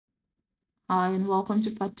Hi and welcome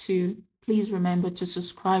to part 2. Please remember to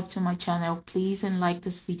subscribe to my channel, please, and like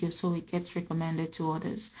this video so it gets recommended to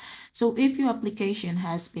others. So if your application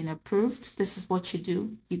has been approved, this is what you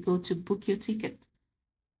do. You go to book your ticket.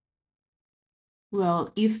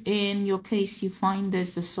 Well, if in your case you find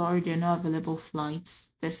there's the sorry there are no available flights,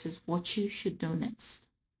 this is what you should do next.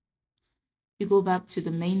 You go back to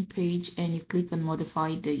the main page and you click on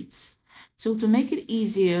modify dates. So to make it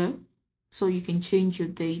easier, so you can change your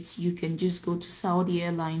dates, you can just go to Saudi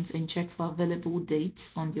Airlines and check for available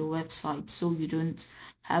dates on their website, so you don't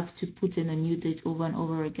have to put in a new date over and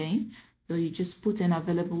over again. So you just put in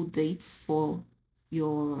available dates for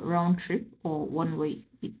your round trip or one way,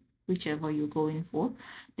 whichever you're going for.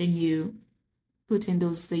 Then you put in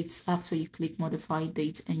those dates after you click modify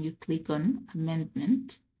date and you click on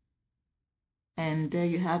amendment. And there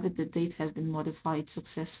you have it, the date has been modified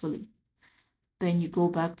successfully. Then you go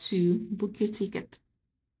back to book your ticket.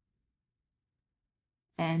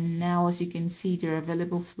 And now, as you can see, there are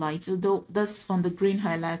available flights. Although that's on the green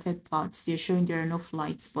highlighted parts, they're showing there are no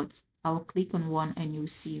flights, but I'll click on one and you'll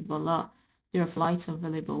see, voila, there are flights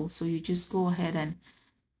available. So you just go ahead and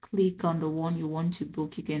click on the one you want to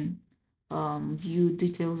book. You can view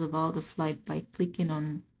details about the flight by clicking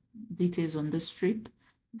on details on this trip.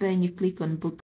 Then you click on book